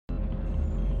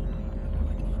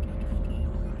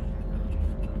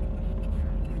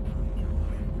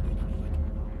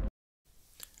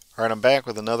Alright, I'm back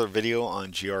with another video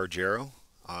on GR-JAERO.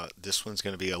 This one's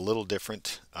going to be a little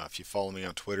different. If you follow me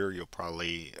on Twitter, you'll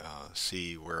probably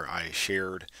see where I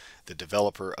shared the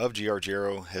developer of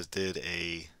GR-JAERO has did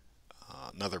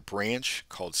another branch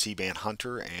called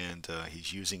CBandHunter, and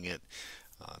he's using it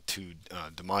to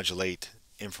demodulate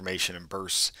information and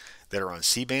bursts that are on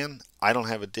C-band. I don't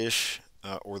have a dish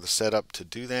or the setup to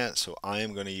do that, so I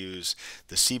am going to use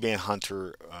the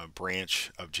CBandHunter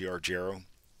branch of GR-JAERO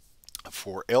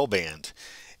for L-band.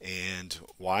 And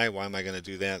why am I going to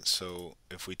do that? So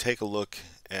if we take a look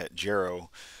at JAERO,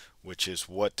 which is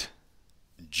what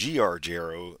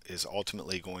GR-JAERO is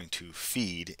ultimately going to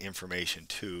feed information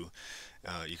to,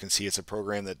 you can see it's a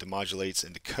program that demodulates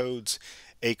and decodes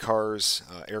ACARS,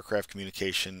 aircraft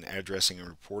communication, addressing and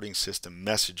reporting system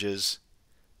messages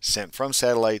sent from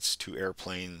satellites to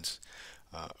airplanes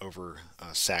over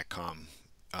SatCom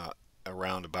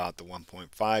around about the 1.5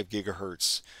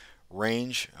 gigahertz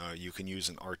range. You can use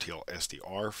an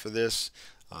RTLSDR for this.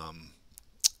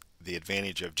 The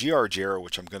advantage of GR-JAERO,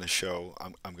 which I'm going to show,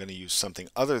 I'm going to use something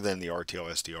other than the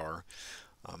RTLSDR.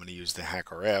 I'm going to use the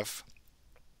HackRF.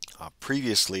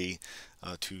 Previously,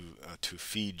 to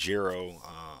feed JAERO,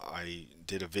 I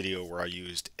did a video where I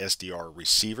used SDR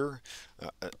receiver.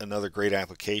 Another great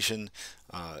application.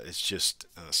 It's just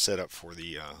set up for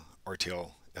the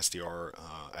RTLSDR,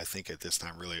 I think at this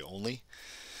time really only.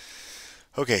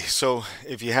 Okay, so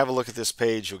if you have a look at this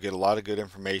page, you'll get a lot of good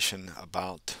information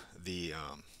about the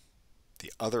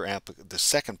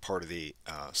second part of the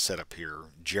setup here,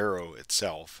 JAERO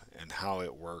itself, and how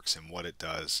it works and what it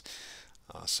does.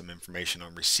 Some information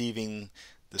on receiving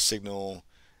the signal,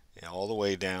 all the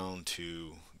way down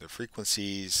to the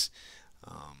frequencies,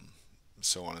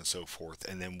 so on and so forth,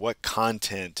 and then what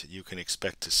content you can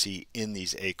expect to see in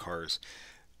these ACARS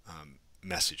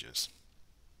messages.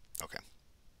 Okay,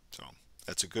 so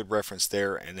that's a good reference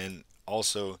there. And then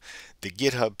also the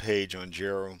GitHub page on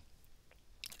JAERO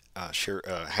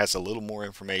has a little more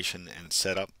information and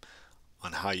setup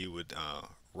on how you would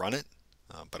run it,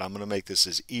 but I'm going to make this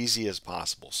as easy as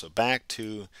possible. So back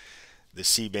to the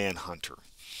CBandHunter.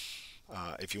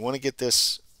 If you want to get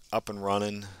this up and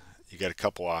running, you got a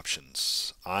couple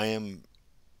options. I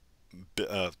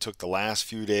took the last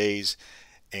few days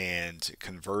and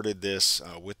converted this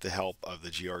with the help of the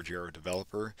GR-JAERO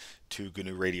developer to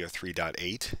GNU Radio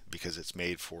 3.8 because it's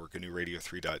made for GNU Radio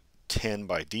 3.10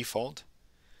 by default.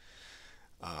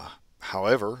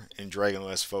 However, in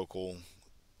DragonOS Focal,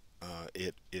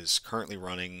 it is currently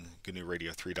running GNU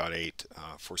Radio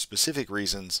 3.8 for specific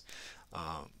reasons.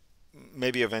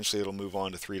 Maybe eventually it'll move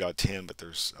on to 3.10, but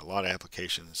there's a lot of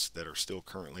applications that are still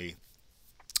currently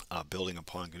building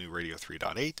upon GNU Radio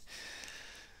 3.8.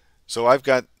 So I've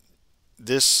got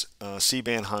this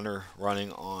CBandHunter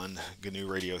running on GNU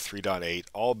Radio 3.8,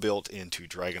 all built into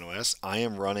DragonOS. I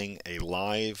am running a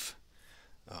live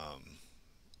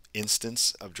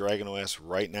instance of DragonOS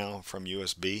right now from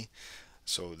USB.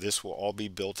 So this will all be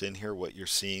built in here, what you're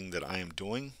seeing that I am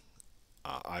doing.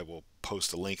 I will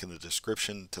post a link in the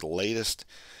description to the latest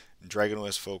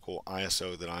DragonOS Focal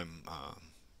ISO that I'm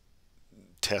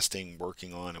testing,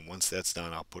 working on, and once that's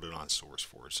done, I'll put it on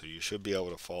SourceForge. So you should be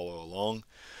able to follow along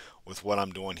with what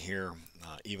I'm doing here,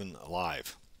 even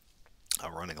live,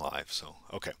 running live. So,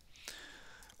 okay.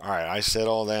 All right, I said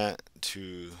all that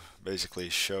to basically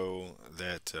show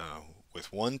that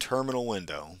with one terminal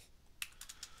window,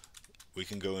 we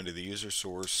can go into the user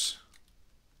source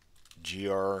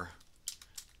GR-JAERO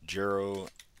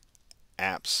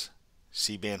apps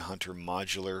CBandHunter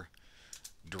modular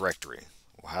directory.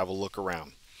 We'll have a look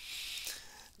around.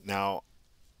 Now,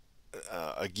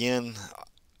 again,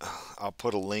 I'll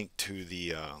put a link to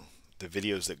the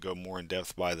videos that go more in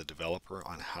depth by the developer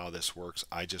on how this works.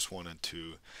 I just wanted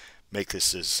to make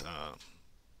this as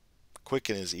quick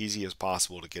and as easy as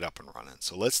possible to get up and running.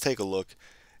 So let's take a look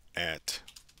at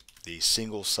the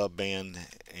single subband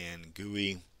and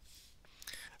GUI.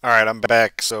 All right, I'm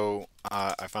back. So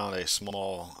I found a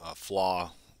small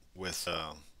flaw with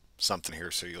something here,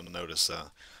 so you'll notice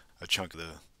a chunk of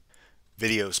the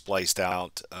video spliced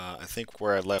out. I think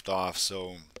where I left off,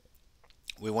 so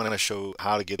we want to show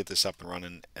how to get this up and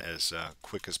running as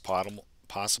quick as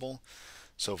possible.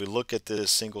 So if we look at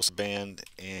this single band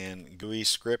and GUI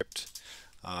script,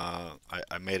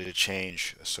 I made it a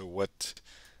change. So what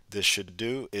this should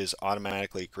do is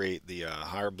automatically create the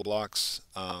higher blocks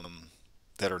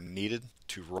that are needed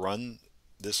to run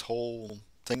this whole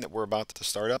thing that we're about to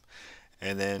start up.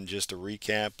 And then just to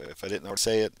recap, if I didn't already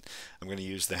say it, I'm going to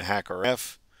use the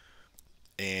HackRF.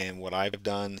 And what I've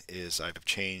done is I've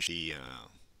changed the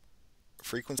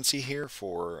frequency here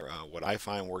for what I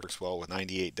find works well with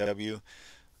 98W.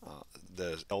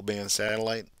 the L-band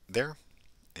satellite there,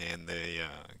 and the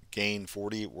gain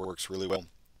 40 works really well.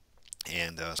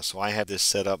 And so I have this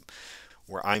set up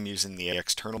where I'm using the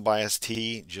external bias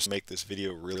T. Just make this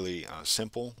video really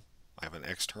simple. I have an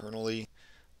externally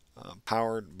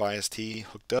powered bias T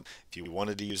hooked up. If you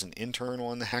wanted to use an internal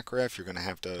on the HackRF, you're going to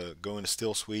have to go into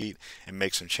StillSuit and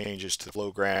make some changes to the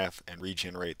flow graph and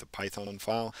regenerate the Python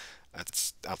file.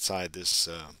 That's outside this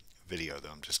video, though.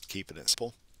 I'm just keeping it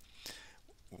simple.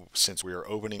 Since we are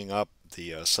opening up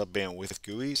the subband with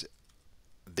GUIs,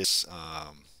 this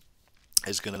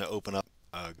is going to open up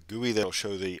a GUI that will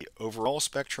show the overall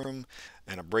spectrum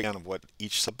and a breakdown of what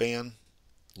each subband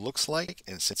looks like.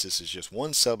 And since this is just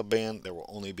one subband, there will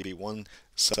only be one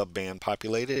subband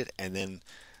populated, and then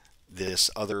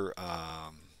this other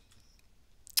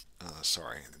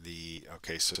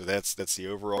okay, so that's the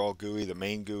overall GUI, the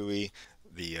main GUI.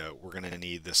 We're going to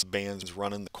need the subbands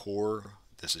running the core.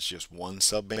 This is just one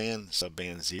subband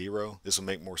 0. This will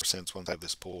make more sense once I have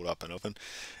this pulled up and open.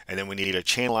 And then we need a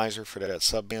channelizer for that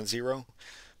subband 0.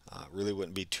 Really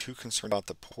wouldn't be too concerned about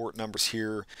the port numbers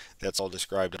here. That's all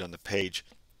described on the page.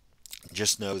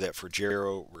 Just know that for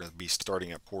GR-JAERO, we're going to be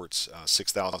starting at ports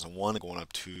 6001 going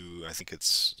up to, I think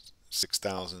it's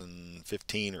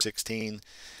 6015 or 16.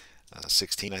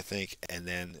 16, I think, and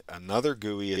then another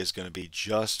GUI is going to be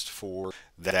just for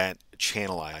that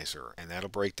channelizer, and that'll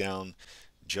break down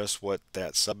just what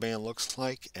that subband looks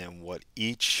like and what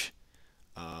each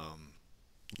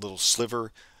little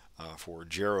sliver for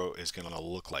GR-JAERO is going to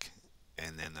look like.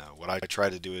 And then what I try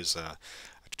to do is I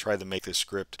try to make this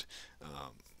script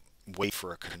wait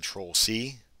for a Control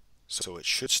C, so it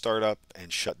should start up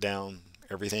and shut down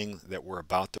everything that we're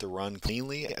about to run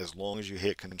cleanly as long as you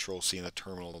hit Control C in the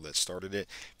terminal that started it.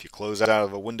 If you close that out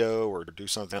of a window or do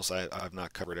something else, I've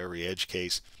not covered every edge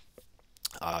case.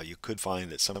 You could find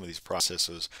that some of these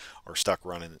processes are stuck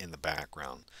running in the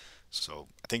background. So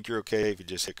I think you're okay if you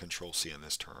just hit Control C on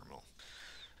this terminal.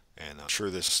 And I'm sure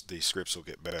these scripts will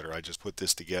get better. I just put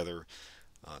this together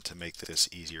to make this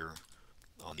easier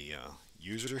on the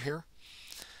user here.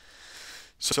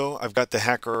 So I've got the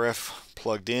HackRF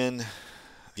plugged in.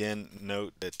 Again,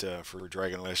 note that for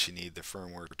DragonOS you need the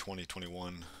firmware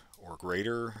 2021 or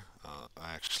greater.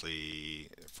 Actually,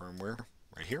 firmware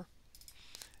right here.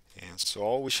 And so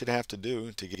all we should have to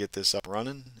do to get this up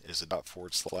running is a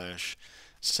 /single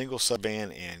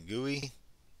subband and GUI.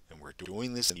 And we're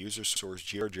doing this in user source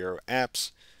GR-JAERO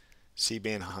apps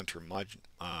CBandHunter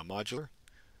modular.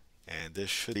 And this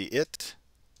should be it.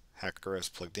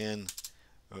 HackRF plugged in.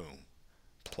 Boom.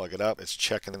 Plug it up. It's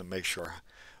checking to make sure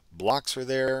blocks are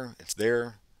there. It's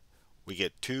there. We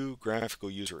get two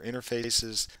graphical user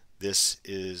interfaces. This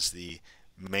is the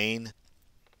main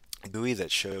GUI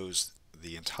that shows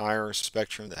the entire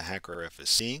spectrum that HackRF is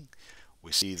seeing.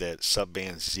 We see that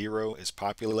subband 0 is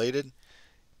populated.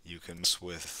 You can mess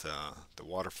with the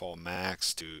waterfall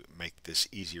max to make this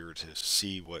easier to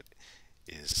see what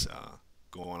is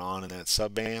going on in that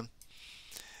subband.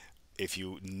 If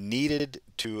you needed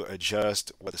to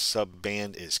adjust what the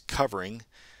subband is covering,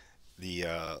 the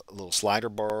little slider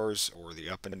bars or the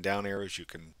up and down arrows, you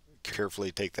can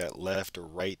carefully take that left or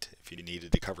right if you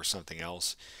needed to cover something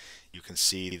else. You can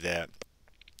see that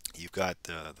you've got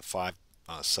the 5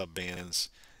 subbands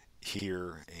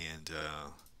here, and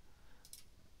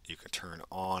you can turn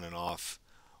on and off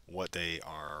what they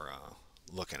are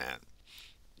looking at.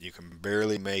 You can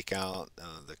barely make out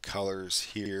the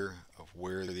colors here of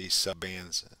where these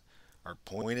subbands are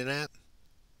pointed at.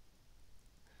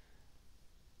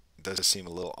 It does seem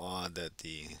a little odd that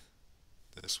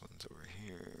this one's over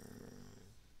here.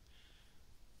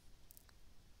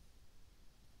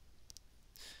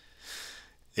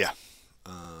 Yeah.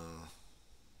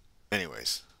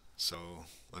 Anyways, so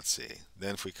let's see.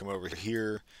 Then if we come over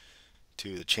here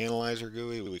to the channelizer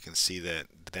GUI, we can see that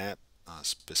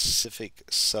specific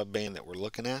subband that we're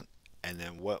looking at, and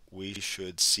then what we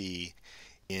should see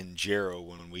in GR-JAERO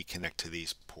when we connect to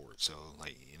these ports. So,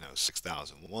 like,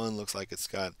 6001 looks like it's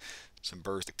got some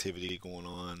burst activity going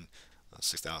on,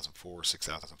 6004,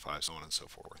 6005, so on and so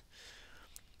forth.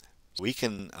 We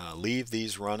can leave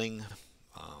these running.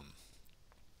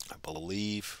 I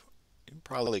believe you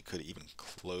probably could even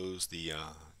close the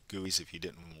GUIs if you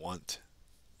didn't want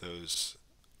those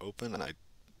open.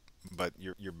 But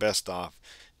you're best off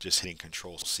just hitting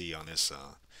Control C on this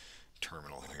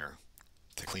terminal here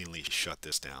to cleanly shut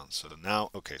this down. So now,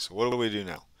 okay, so what do we do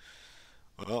now?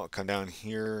 Well, come down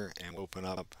here and open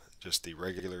up just the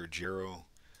regular GR-JAERO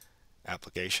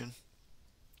application.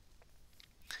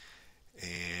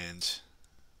 And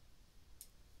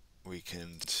we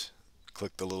can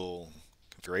click the little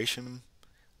configuration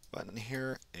button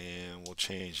here, and we'll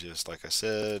change this. Like I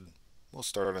said, we'll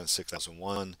start on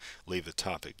 6001, leave the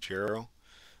topic GR-JAERO.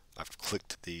 I've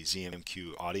clicked the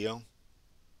ZMQ audio,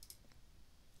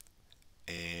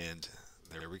 and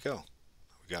there we go.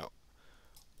 We got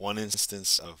one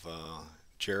instance of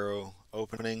GR-JAERO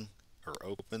opening or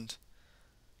opened.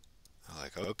 I'm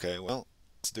like, okay, well,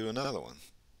 let's do another one.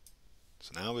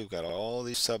 So now we've got all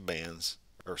these subbands,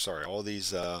 or sorry, all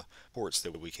these ports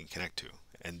that we can connect to,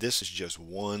 and this is just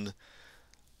one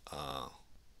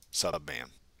subband.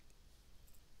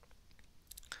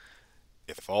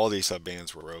 If all these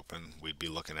subbands were open, we'd be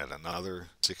looking at another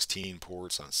 16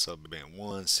 ports on subband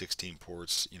 1, 16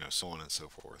 ports, so on and so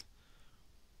forth.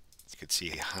 You could see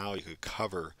how you could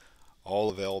cover all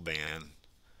of L-band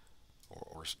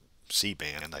or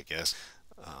C-band, I guess,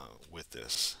 with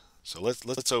this. So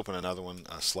let's open another one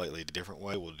a slightly different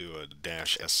way. We'll do a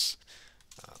 -S.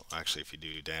 Actually, if you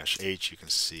do -H, you can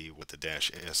see what the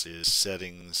 -S is.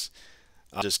 Settings.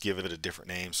 I'll just give it a different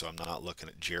name, so I'm not looking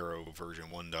at GR-JAERO version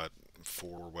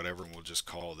 1.4 or whatever, and we'll just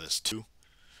call this 2.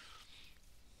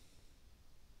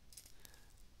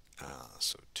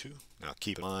 So 2. Now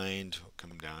keep in mind, we'll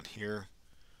come down here.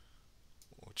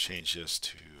 We'll change this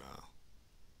to,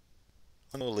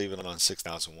 I'm going to leave it on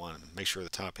 6001. Make sure the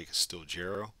topic is still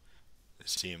GR-JAERO. The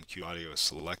CMQ audio is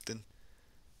selected.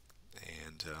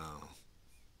 And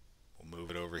we'll move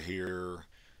it over here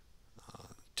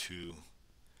to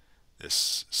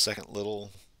this second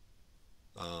little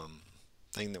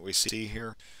thing that we see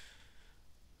here,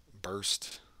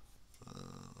 burst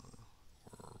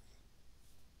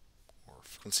or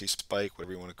frequency spike,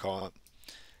 whatever you want to call it.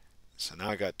 So now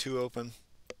I got 2 open.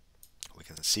 We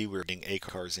can see we're getting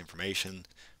ACARS information.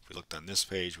 If we looked on this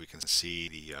page, we can see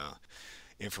the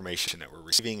information that we're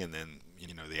receiving, and then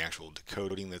the actual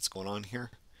decoding that's going on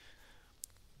here.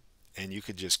 And you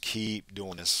could just keep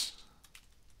doing this.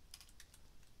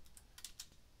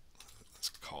 Let's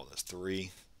call this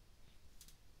 3.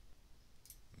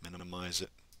 Minimize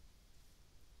it.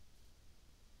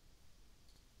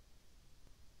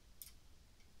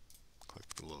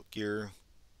 Click the little gear.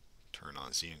 Turn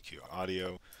on ZMQ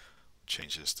audio.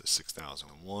 Change this to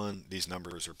 6001. These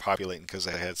numbers are populating because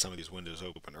I had some of these windows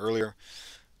open earlier.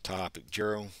 Topic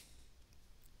GR-JAERO.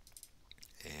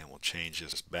 And we'll change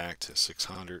this back to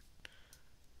 600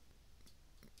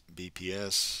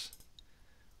 BPS.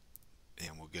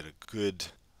 And we'll get a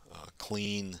good,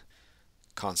 clean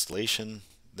constellation.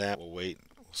 That we'll wait.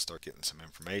 We'll start getting some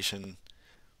information.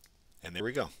 And there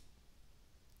we go.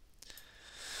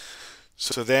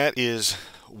 So that is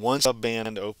one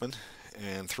subband open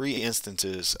and 3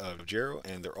 instances of GR-JAERO,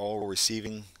 and they're all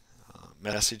receiving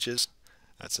messages.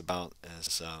 That's about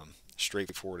as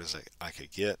straightforward as I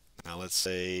could get. Now let's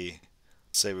say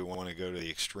we want to go to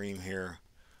the extreme here.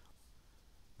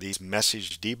 These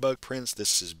message debug prints,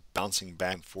 this is bouncing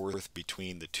back and forth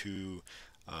between the two,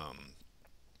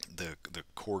 the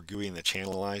core GUI and the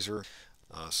channelizer,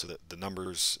 so that the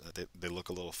numbers, they look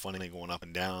a little funny going up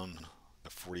and down. The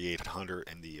 4800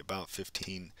 and the about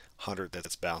 1500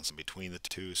 that's bouncing between the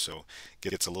two, so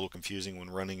it gets a little confusing when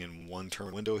running in one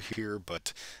term window here,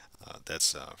 but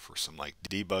that's for some like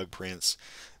debug prints.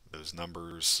 Those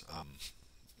numbers,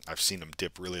 I've seen them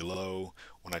dip really low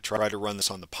when I tried to run this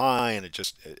on the Pi, and it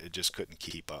just couldn't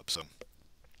keep up. So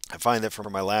I find that for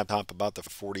my laptop, about the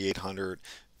 4800,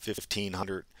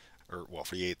 1500, or well,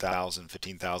 48,000,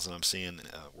 15,000 I'm seeing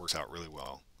works out really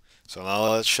well. So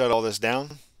now let's shut all this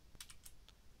down.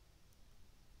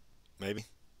 Maybe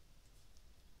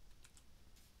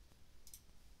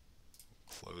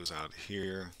close out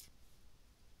here.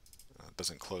 It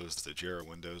doesn't close the GR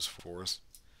windows for us.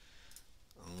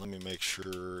 Let me make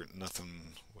sure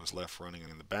nothing was left running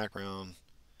in the background.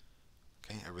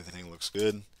 Okay, everything looks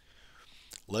good.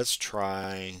 Let's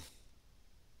try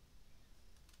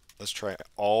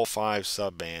all 5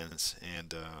 subbands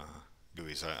and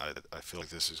GUIs. I feel like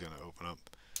this is going to open up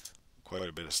quite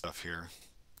a bit of stuff here.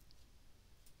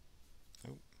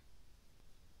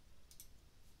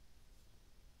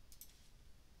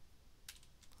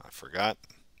 I forgot.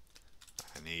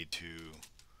 I need to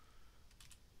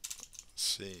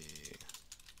see.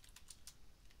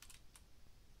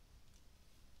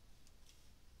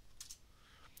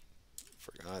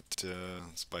 Forgot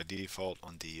it's by default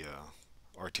on the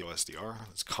RTLSDR.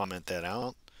 Let's comment that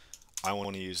out. I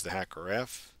want to use the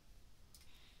HackRF,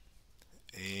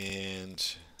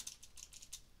 and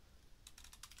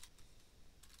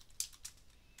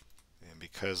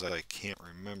because I can't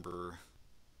remember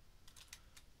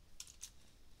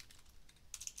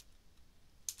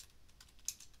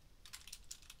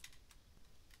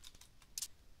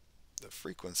the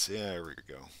frequency, there we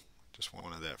go. Just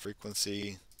wanted that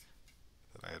frequency.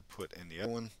 that I had put in the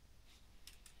other one.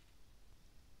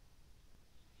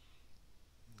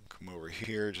 Come over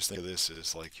here, just think of this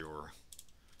as like your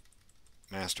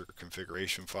master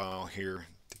configuration file here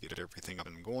to get everything up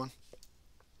and going.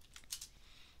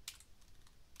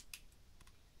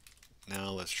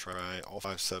 Now let's try all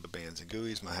 5 subbands and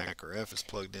GUIs. My HackRF is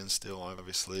plugged in still,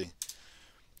 obviously.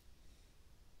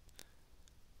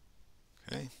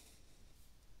 Okay.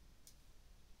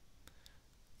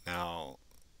 Now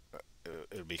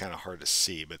it'll be kind of hard to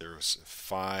see, but there's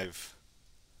five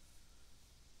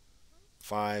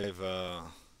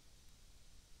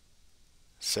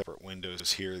separate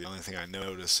windows here. The only thing I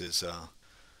notice is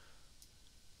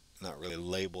not really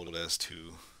labeled as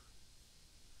to.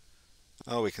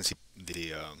 Oh, we can see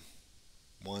the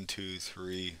 1, 2,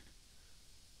 3,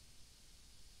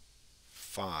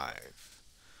 5.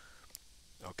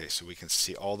 Okay, so we can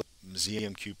see all the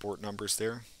ZMQ port numbers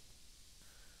there.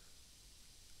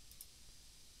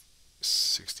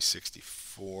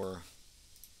 6064,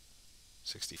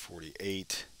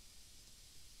 6048,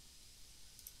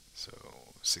 so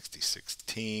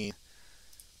 6016.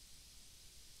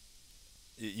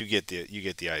 You get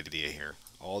the idea here.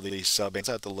 All these subbands,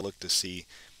 I have to look to see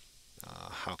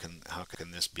how can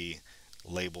this be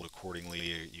labeled accordingly.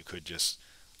 You could just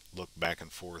look back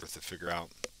and forth to figure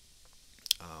out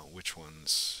which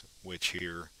ones which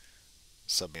here.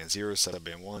 Subband 0,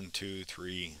 subband 1, 2,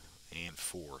 3, and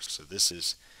 4. So this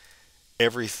is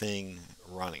everything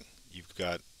running. You've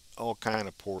got all kind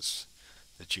of ports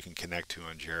that you can connect to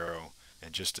on GR,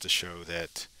 and just to show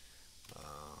that,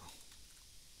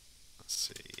 let's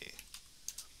see,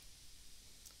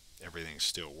 everything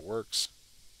still works.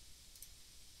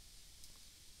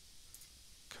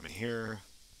 Come in here,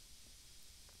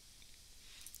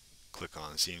 click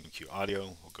on ZMQ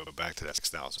audio. We'll go back to that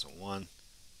 6001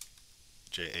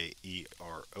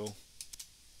 JAERO.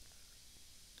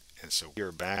 And so we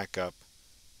are back up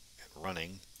and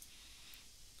running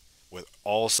with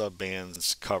all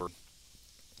subbands covered,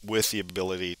 with the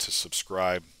ability to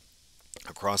subscribe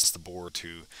across the board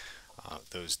to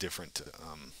those different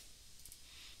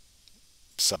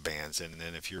subbands. And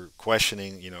then if you're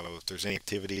questioning, if there's any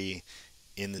activity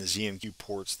in the ZMQ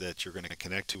ports that you're going to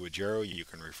connect to with GR, you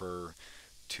can refer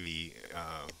to the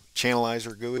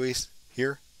channelizer GUIs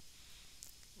here,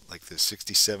 like the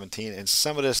 6017, and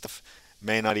some of this stuff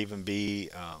may not even be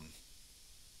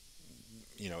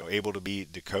able to be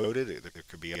decoded. There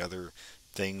could be other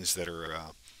things that are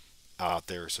out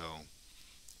there, so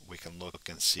we can look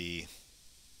and see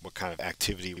what kind of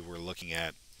activity we're looking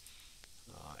at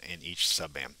in each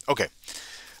subband. Okay,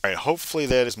 all right, hopefully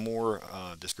that is more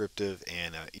descriptive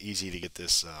and easy to get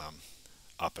this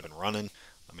up and running.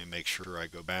 Let me make sure I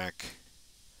go back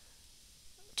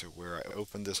to where I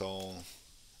opened this all,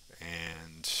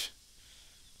 and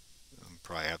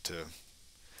probably have to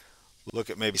look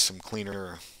at maybe some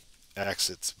cleaner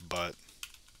exits, but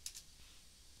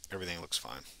everything looks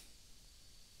fine.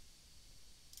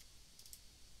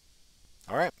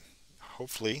 All right,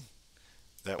 hopefully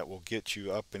that will get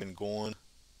you up and going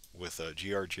with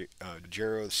GR-JAERO,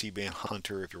 the CBAND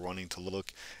Hunter. If you're wanting to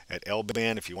look at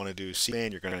L-Band, if you want to do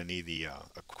CBAND, you're going to need the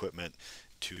equipment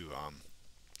to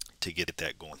get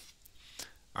that going.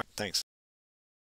 All right, thanks.